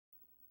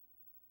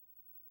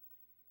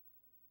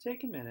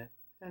Take a minute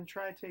and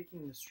try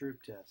taking the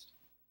Stroop test.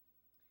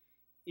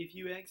 If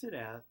you exit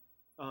out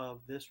of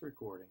this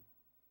recording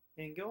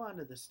and go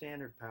onto the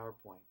standard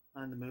PowerPoint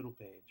on the Moodle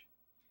page,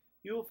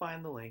 you will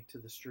find the link to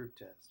the Stroop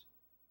test.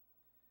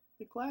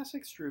 The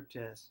classic Stroop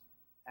test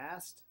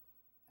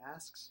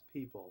asks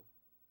people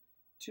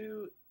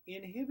to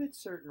inhibit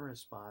certain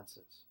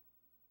responses.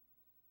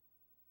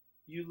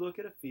 You look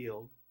at a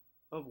field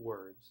of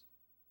words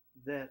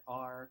that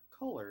are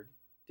colored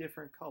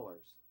different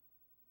colors,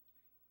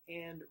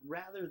 and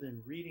rather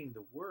than reading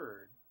the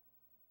word,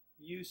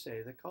 you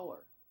say the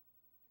color.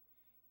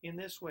 In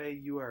this way,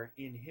 you are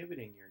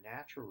inhibiting your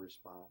natural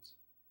response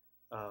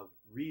of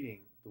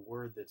reading the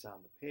word that's on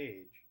the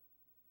page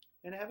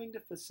and having to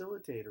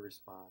facilitate a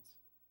response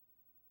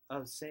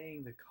of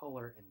saying the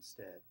color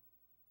instead.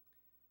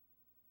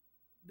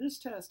 This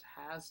test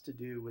has to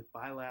do with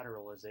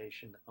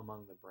bilateralization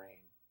among the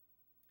brain,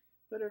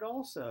 but it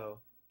also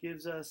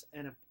gives us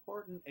an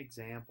important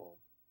example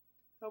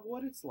of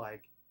what it's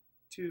like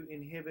to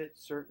inhibit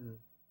certain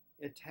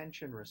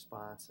attention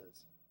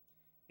responses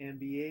and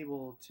be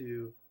able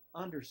to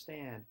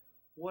understand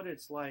what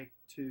it's like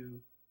to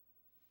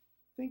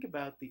think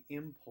about the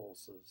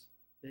impulses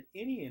that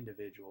any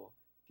individual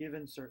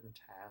given certain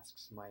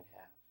tasks might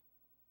have.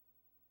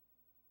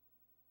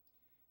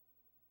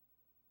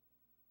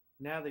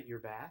 Now that you're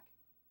back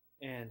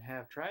and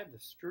have tried the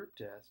Stroop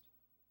test,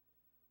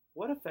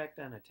 what effect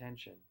on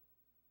attention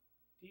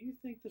do you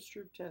think the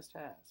Stroop test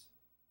has?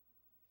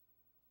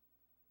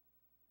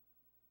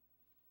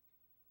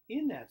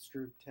 In that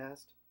Stroop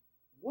test,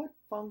 what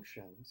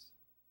functions,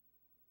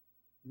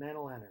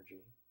 mental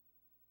energy,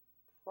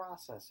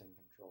 processing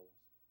controls,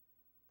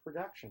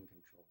 production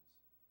controls,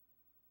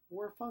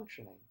 were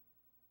functioning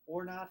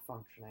or not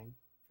functioning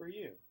for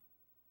you?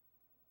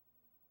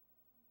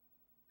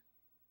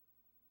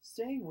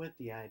 Staying with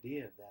the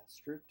idea of that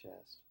Stroop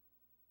test,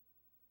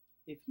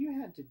 if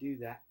you had to do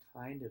that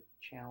kind of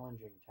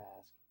challenging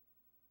task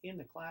in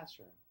the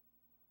classroom,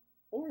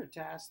 or a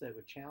task that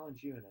would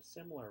challenge you in a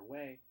similar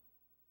way,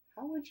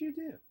 how would you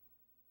do?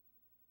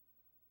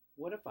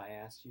 What if I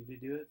asked you to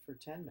do it for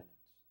 10 minutes,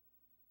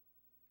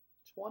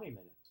 20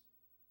 minutes,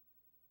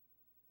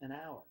 an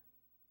hour?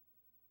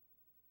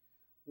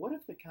 What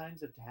if the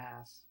kinds of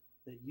tasks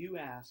that you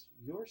asked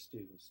your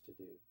students to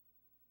do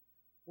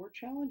were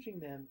challenging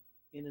them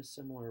in a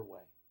similar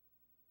way?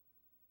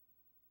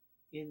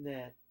 In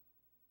that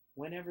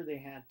whenever they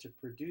had to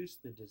produce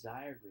the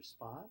desired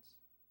response,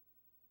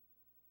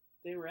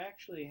 they were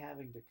actually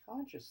having to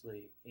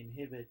consciously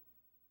inhibit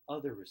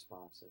other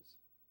responses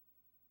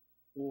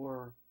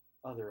or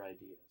other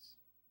ideas.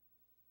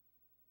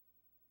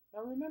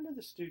 Now remember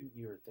the student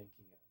you were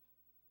thinking of.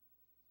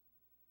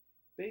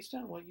 Based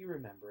on what you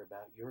remember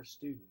about your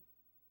student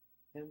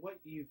and what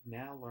you've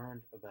now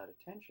learned about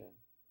attention,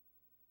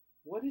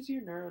 what is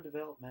your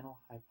neurodevelopmental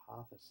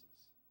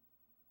hypothesis?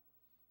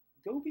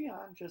 Go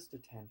beyond just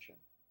attention.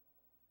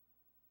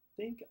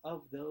 Think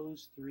of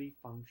those three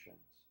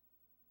functions: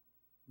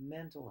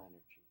 mental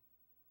energy,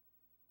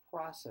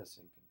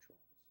 processing controls,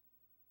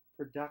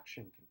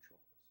 production controls.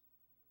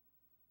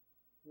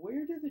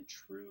 Where do the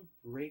true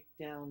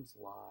breakdowns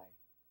lie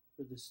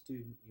for the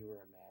student you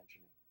are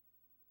imagining?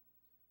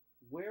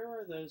 Where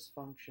are those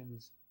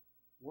functions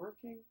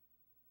working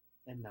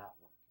and not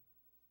working?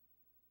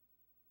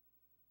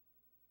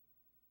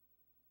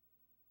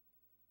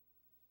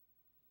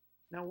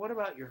 Now, what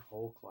about your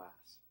whole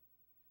class?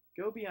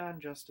 Go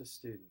beyond just a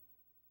student.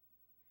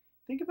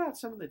 Think about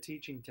some of the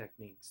teaching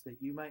techniques that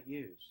you might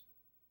use: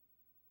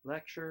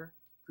 lecture,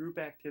 group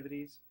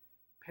activities,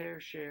 pair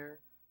share,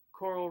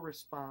 choral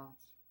response,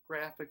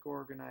 graphic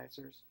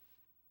organizers,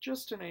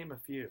 just to name a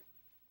few.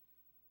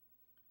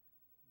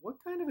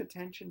 What kind of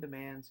attention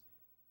demands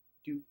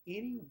do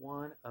any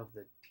one of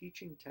the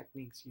teaching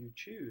techniques you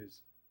choose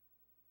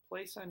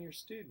place on your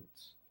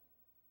students?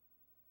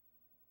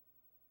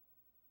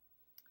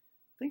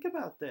 Think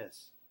about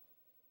this.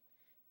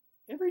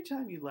 Every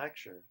time you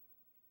lecture,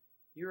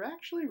 you're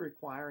actually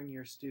requiring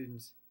your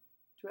students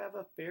to have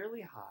a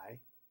fairly high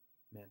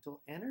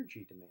mental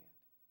energy demand.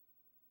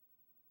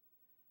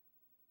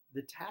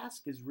 The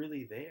task is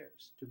really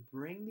theirs to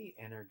bring the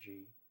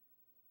energy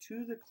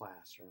to the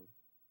classroom,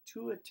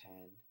 to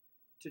attend,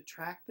 to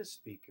track the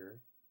speaker,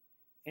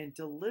 and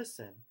to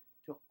listen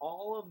to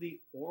all of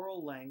the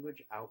oral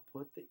language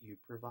output that you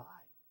provide.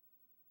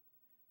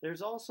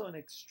 There's also an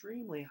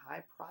extremely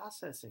high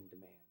processing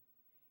demand.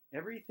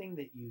 Everything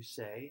that you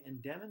say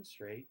and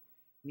demonstrate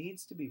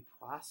needs to be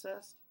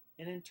processed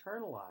and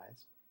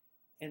internalized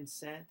and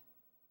sent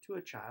to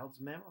a child's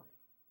memory.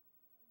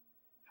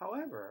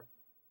 However,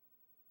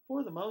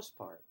 for the most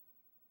part,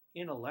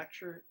 in a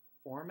lecture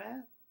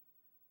format,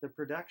 the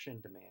production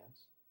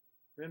demands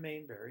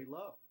remain very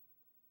low.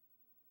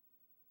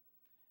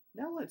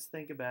 Now let's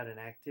think about an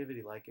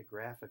activity like a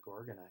graphic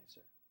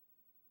organizer.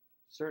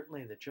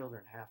 Certainly the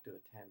children have to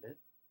attend it,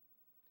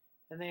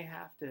 and they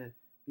have to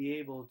be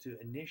able to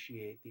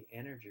initiate the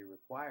energy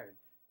required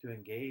to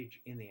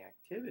engage in the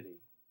activity.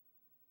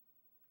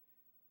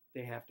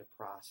 They have to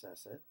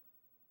process it.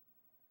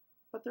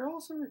 but they're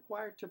also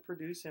required to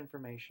produce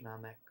information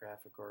on that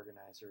graphic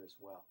organizer as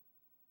well.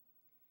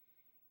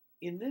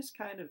 In this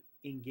kind of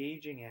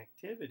engaging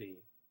activity,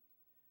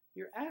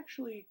 you're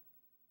actually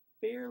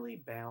fairly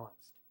balanced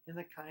in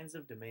the kinds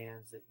of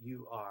demands that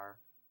you are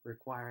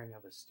requiring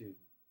of a student.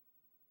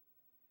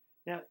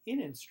 Now, in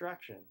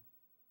instruction,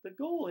 the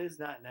goal is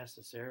not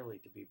necessarily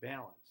to be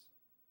balanced.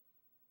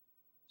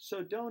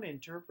 So don't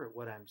interpret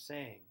what I'm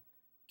saying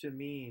to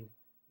mean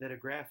that a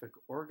graphic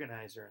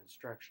organizer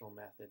instructional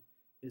method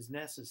is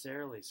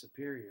necessarily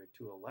superior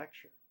to a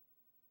lecture.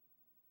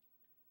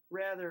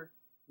 Rather,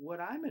 what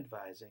I'm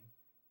advising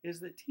is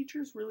that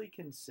teachers really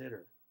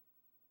consider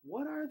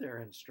what are their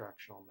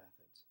instructional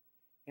methods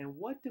and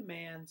what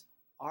demands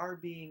are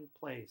being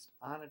placed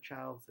on a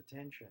child's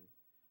attention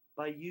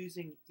by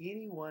using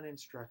any one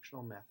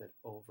instructional method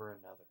over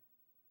another.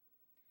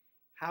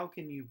 How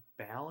can you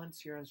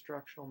balance your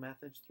instructional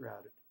methods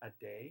throughout a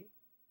day?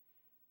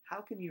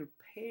 How can you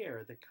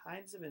pair the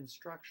kinds of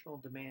instructional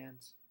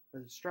demands,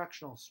 or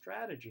instructional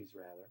strategies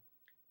rather,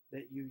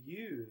 that you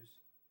use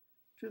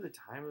to the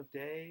time of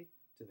day,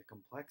 to the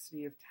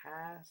complexity of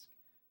task,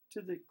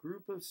 to the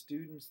group of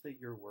students that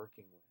you're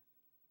working with?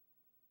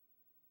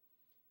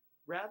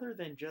 Rather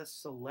than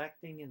just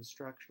selecting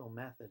instructional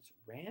methods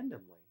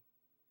randomly,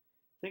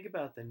 think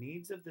about the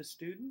needs of the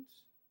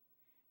students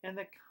and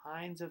the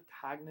kinds of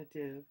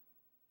cognitive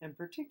and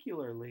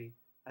particularly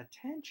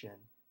attention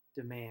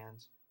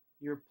demands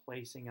you're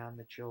placing on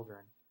the children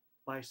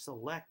by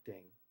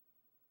selecting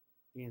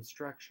the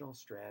instructional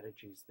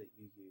strategies that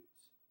you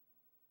use.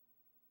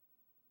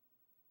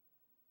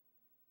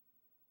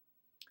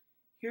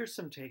 Here's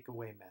some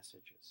takeaway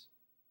messages.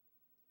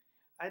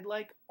 I'd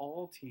like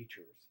all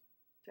teachers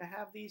to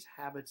have these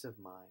habits of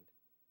mind.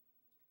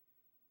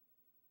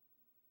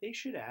 They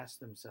should ask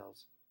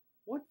themselves,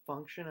 what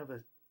function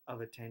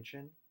of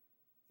attention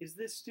is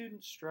this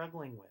student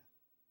struggling with?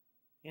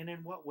 And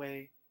in what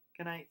way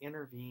can I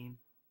intervene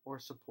or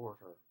support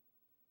her?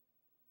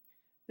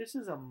 This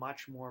is a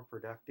much more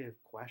productive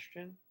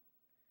question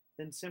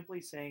than simply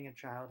saying a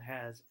child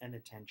has an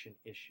attention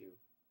issue,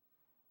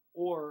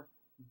 or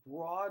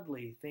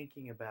broadly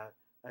thinking about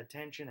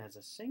attention as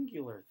a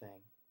singular thing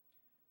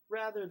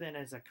rather than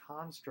as a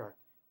construct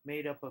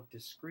made up of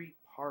discrete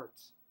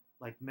parts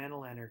like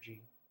mental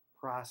energy,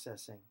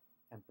 processing,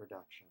 and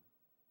production.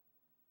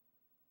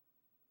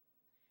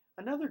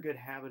 Another good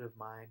habit of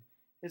mine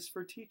is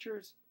for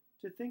teachers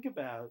to think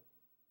about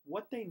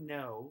what they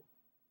know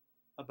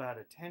about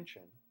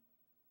attention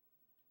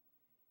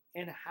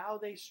and how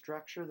they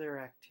structure their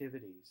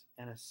activities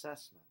and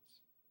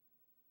assessments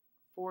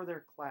for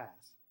their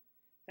class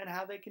and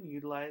how they can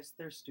utilize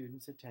their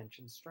students'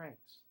 attention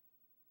strengths.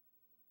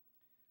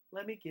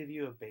 Let me give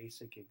you a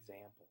basic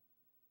example.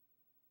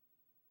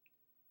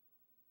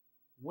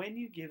 When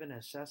you give an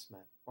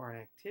assessment or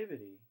an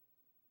activity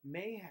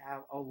may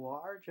have a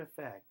large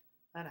effect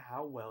on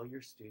how well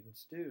your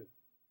students do.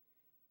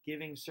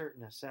 Giving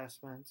certain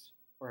assessments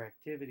or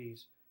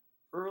activities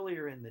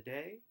earlier in the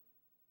day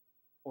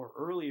or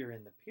earlier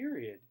in the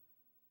period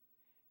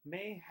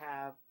may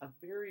have a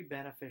very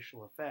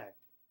beneficial effect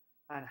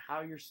on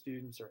how your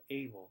students are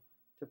able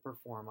to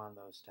perform on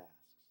those tasks.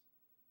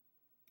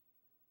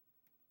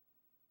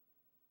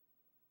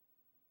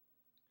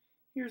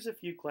 Here's a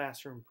few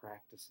classroom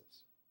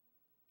practices.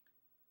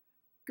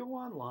 Go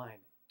online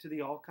to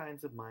the All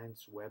Kinds of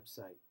Minds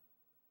website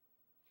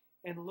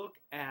and look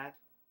at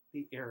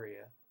the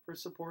area for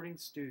supporting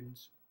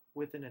students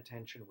with an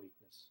attention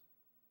weakness.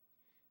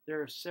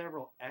 There are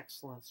several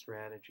excellent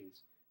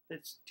strategies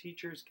that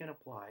teachers can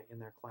apply in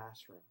their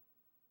classroom.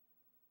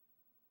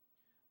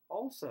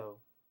 Also,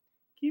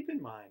 keep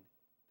in mind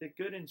that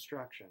good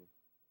instruction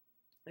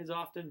is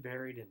often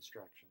varied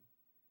instruction.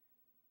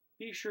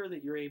 Be sure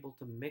that you're able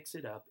to mix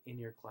it up in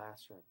your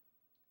classroom.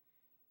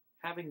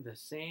 Having the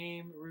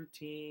same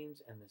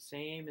routines and the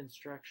same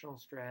instructional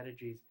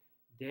strategies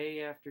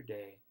day after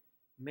day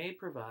may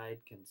provide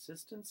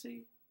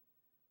consistency,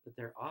 but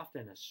they're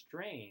often a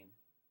strain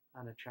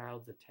on a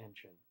child's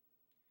attention.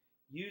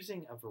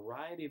 Using a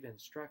variety of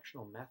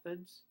instructional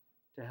methods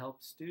to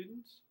help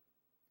students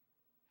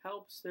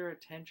helps their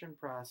attention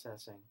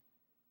processing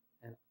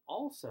and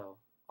also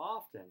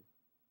often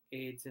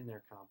aids in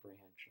their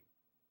comprehension.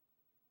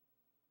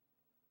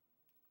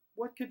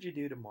 What could you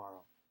do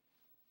tomorrow?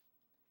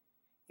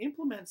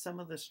 Implement some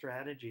of the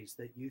strategies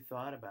that you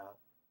thought about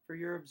for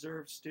your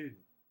observed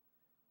student.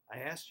 I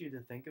asked you to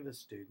think of a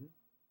student,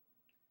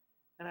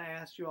 and I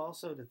asked you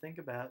also to think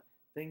about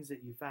things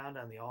that you found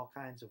on the All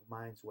Kinds of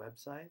Minds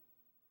website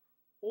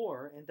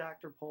or in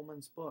Dr.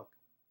 Pullman's book.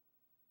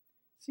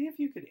 See if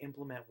you could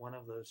implement one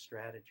of those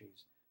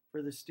strategies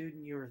for the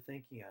student you are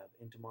thinking of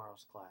in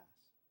tomorrow's class.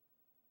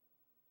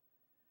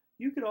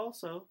 You could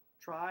also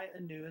try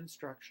a new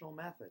instructional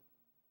method.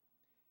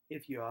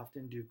 If you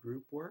often do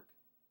group work,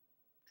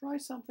 try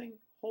something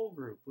whole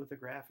group with a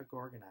graphic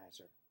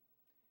organizer.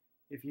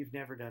 If you've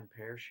never done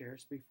pair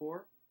shares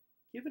before,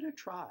 give it a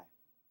try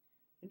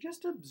and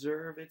just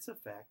observe its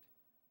effect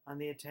on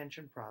the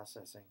attention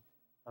processing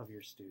of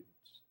your students.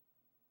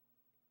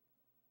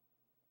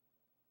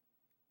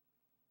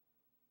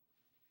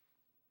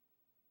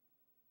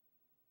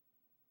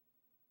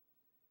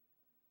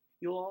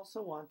 You'll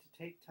also want to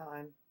take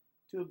time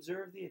to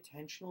observe the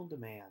attentional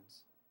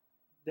demands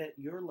that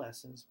your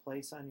lessons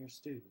place on your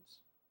students.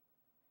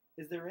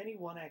 Is there any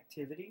one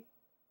activity,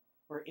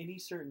 or any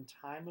certain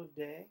time of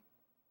day,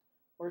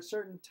 or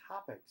certain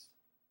topics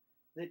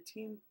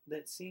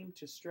that seem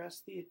to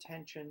stress the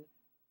attention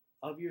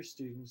of your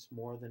students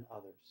more than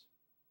others?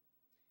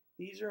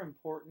 These are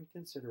important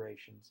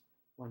considerations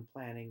when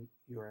planning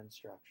your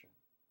instruction.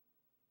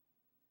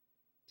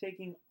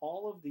 Taking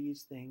all of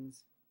these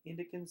things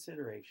into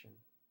consideration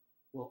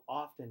will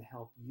often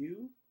help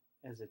you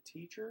as a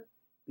teacher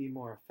be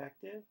more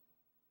effective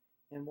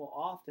and will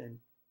often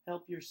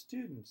help your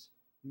students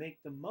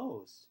make the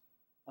most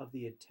of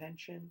the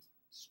attention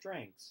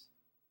strengths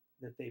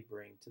that they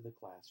bring to the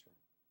classroom.